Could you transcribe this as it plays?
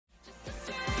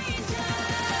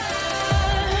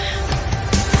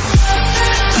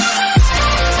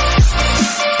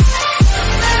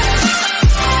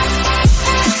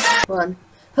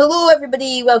Hello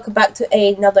everybody, welcome back to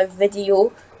another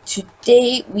video.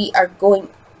 Today we are going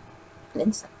to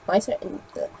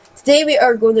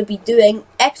be doing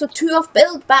episode 2 of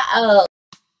Build Battle.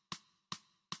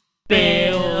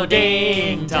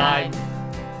 Building time.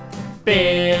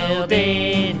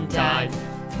 Building time.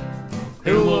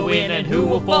 Who will win and who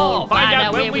will fall? Find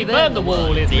out when we burn the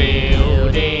wall. It's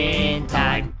building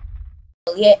time.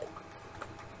 Yeah.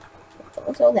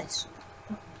 What's all this?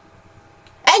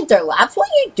 Enderlabs, what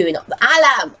are you doing up there?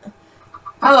 Alam!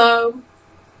 Hello.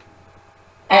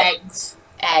 Eggs.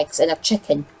 Eggs and a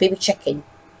chicken. Baby chicken.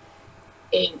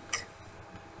 Ink.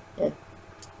 Yeah.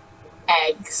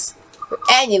 Eggs.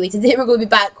 Anyway, today we're going to be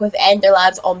back with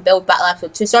Enderlabs on Build Battle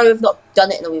episode 2. Sorry we've not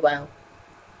done it in a wee while.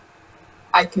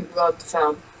 I could go to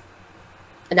film.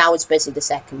 And I was busy the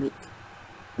second week.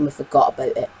 And we forgot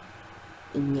about it.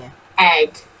 And yeah.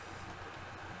 Egg.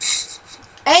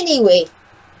 Anyway.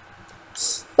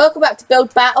 Welcome back to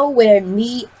Build Battle, where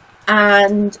me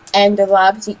and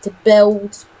Enderlabs need to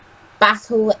build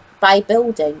battle by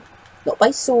building. Not by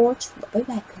swords, not by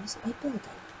weapons, by building.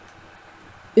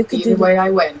 Who could Either way I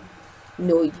win.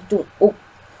 No, you don't. Oh.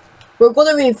 We're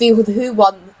going to reveal who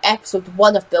won episode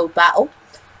 1 of Build Battle.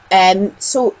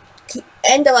 So,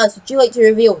 Enderlabs, would you like to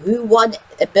reveal who won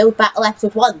Build Battle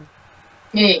episode 1?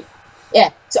 Me.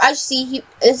 Yeah, so as you see,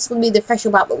 this is going to be the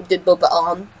official map that we'll do Build Battle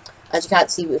on. As you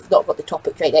can't see, we've not got the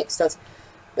topic right next to us.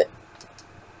 But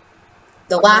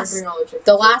the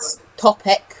last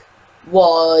topic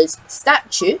was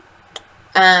statue.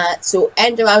 So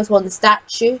Enderlabs won the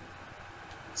statue.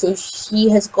 So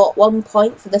she has got 1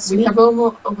 point for this week. We've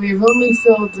only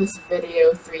filmed this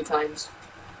video 3 times.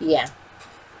 Yeah.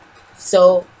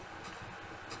 So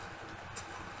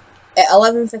at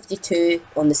 11:52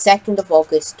 on the 2nd of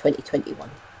August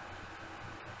 2021.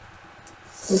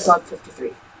 We've got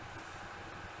 53.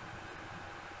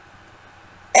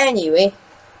 Anyway,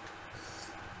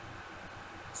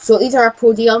 so these are our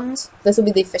podiums. This will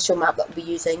be the official map that we'll be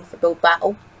using for Build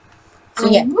Battle. So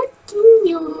yeah.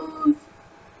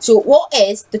 So what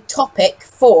is the topic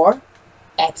for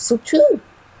episode 2?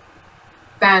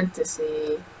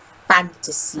 Fantasy.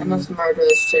 Fantasy. I must murder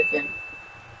this chicken.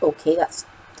 Okay, that's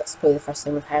probably the first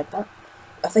time we've heard that.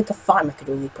 I think a farmer could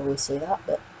only probably say that,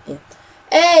 but yeah.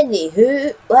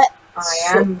 Anywho,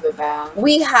 I am the bad.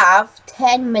 We have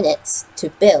 10 minutes to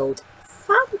build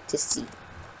fantasy.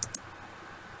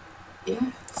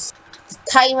 Yes. The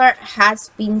timer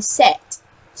has been set.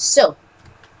 So,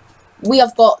 we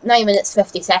have got 9 minutes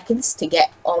 50 seconds to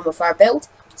get on with our build.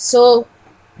 So,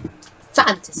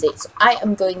 fantasy. So, I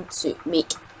am going to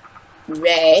make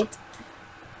red.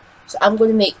 So, I'm going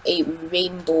to make a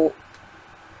rainbow.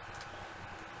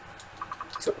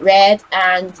 So, red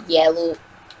and yellow.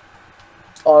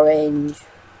 Orange.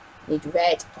 I need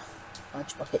red. Oh,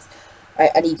 fudge buckets.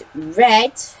 Alright, I need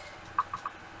red.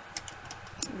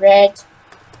 Red.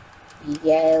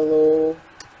 Yellow.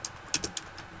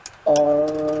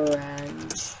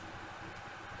 Orange.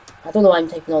 I don't know why I'm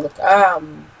typing all the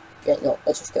no,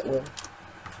 let's just get one.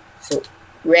 So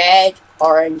red,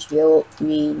 orange, yellow,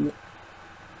 green,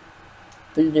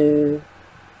 blue,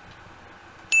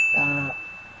 that,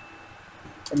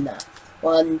 and that.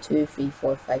 1, 2, 3,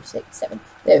 4, 5, 6, 7.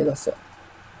 There we go. So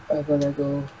we're gonna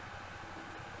go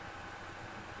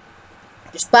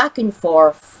just back and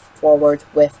forward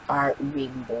with our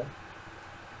rainbow.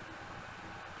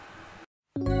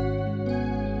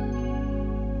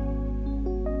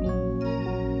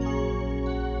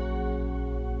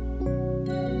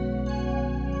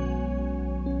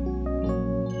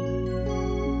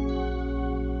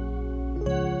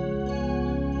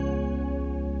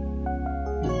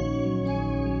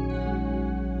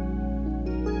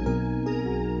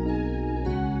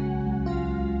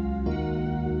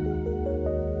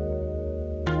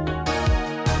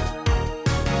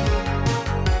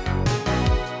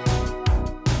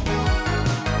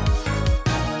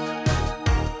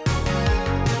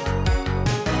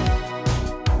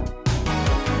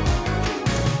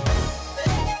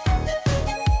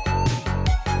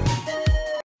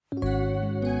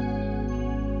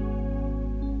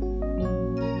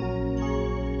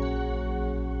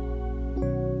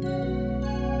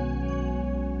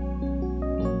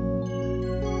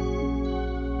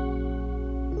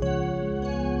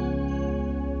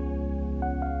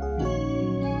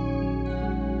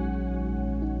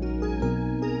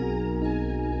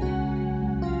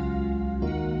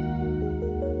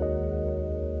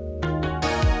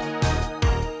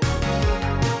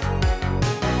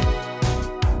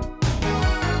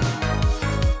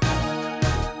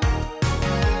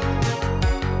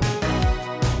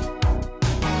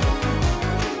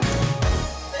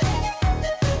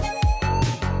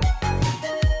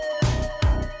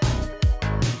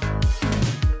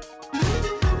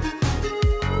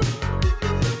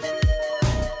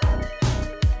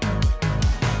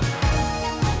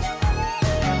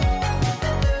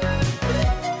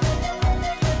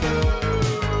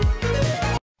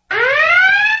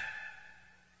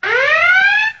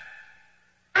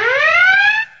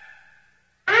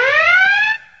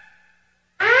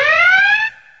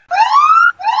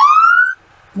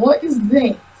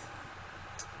 this?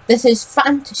 This is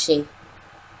fantasy.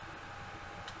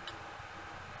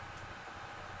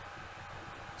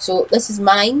 So this is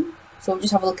mine. So we'll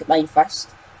just have a look at mine first.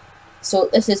 So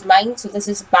this is mine. So this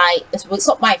is well, it's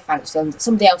not my fantasy land. It's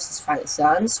somebody else's fantasy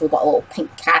land. So we've got a little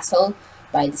pink castle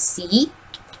by the sea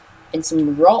and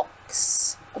some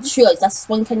rocks. I just realised this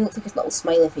one kind of looks like a little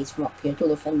smiley face from up here. I don't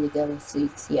know if anybody else see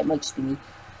it. It might just be me.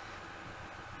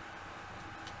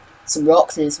 Some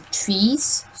rocks and some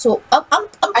trees. So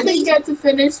I didn't get to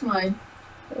finish mine.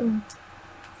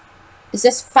 Is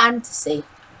this fantasy?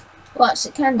 Well,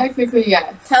 actually, it can Technically,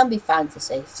 yes. Can be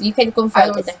fantasy. So you can go for I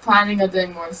was planning on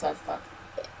doing more stuff,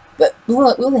 but we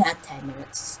only had 10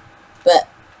 minutes. But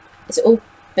it's all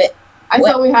bit. I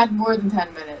thought we had more than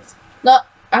 10 minutes. No,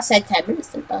 I said 10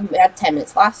 minutes, didn't I? We had 10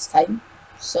 minutes last time.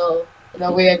 So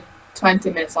no, we had 20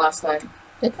 minutes last time.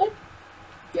 Did we?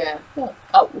 Yeah.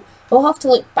 Oh, we'll have to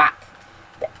look back.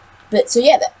 But so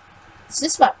yeah, so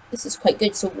this map, this is quite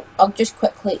good. So I'll just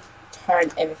quickly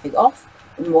turn everything off,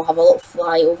 and we'll have a little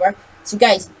flyover. So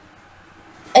guys,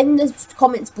 in the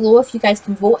comments below, if you guys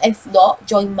can vote. If not,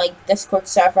 join my Discord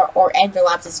server or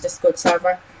Enderlabs' Discord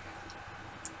server,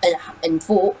 and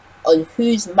vote on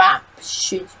whose map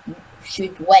should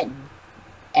win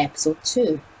episode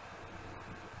 2.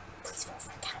 Please vote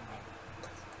for Cameron.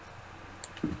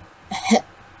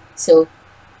 So,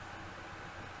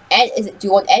 do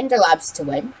you want Enderlabs to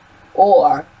win,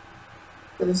 or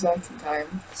for the second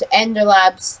time? So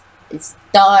Enderlabs is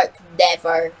dark,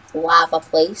 never lava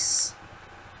place.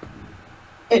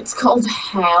 It's called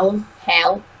Hell.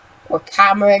 Hell, or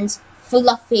Cameron's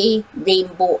fluffy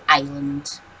rainbow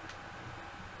island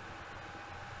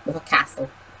with a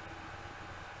castle.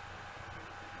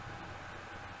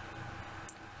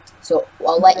 So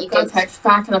I'll let you guys. I've got text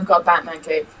pack and I've got Batman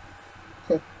cape.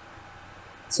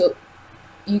 So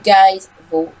you guys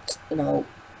vote,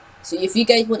 So if you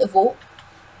guys want to vote,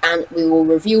 and we will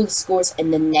reveal the scores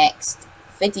in the next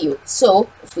video. So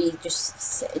if we just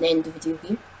sit and end the video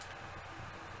here.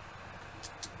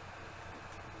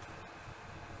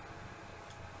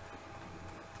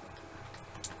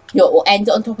 We'll end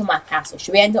it on top of my castle.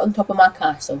 Should we end it on top of my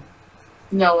castle?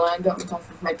 No, we'll end up on top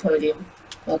of my podium.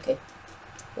 Okay.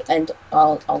 And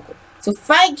I'll go. So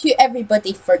thank you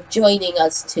everybody for joining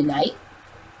us tonight.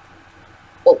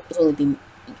 Oh, it's only been,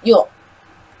 you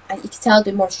can tell I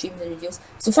do more streams and videos.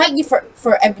 So thank you for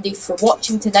everybody for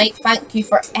watching tonight. Thank you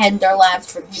for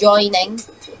Enderlabs for joining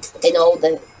in all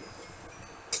the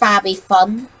fabby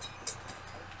fun.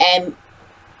 And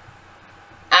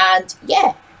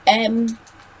yeah,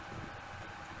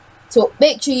 so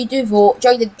make sure you do vote.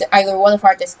 Join either one of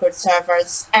our Discord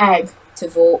servers to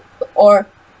vote, or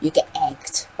you get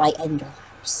egged by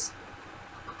Enderlabs.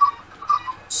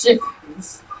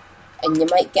 Chickens. And you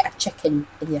might get a chicken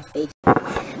in your face.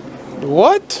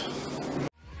 What?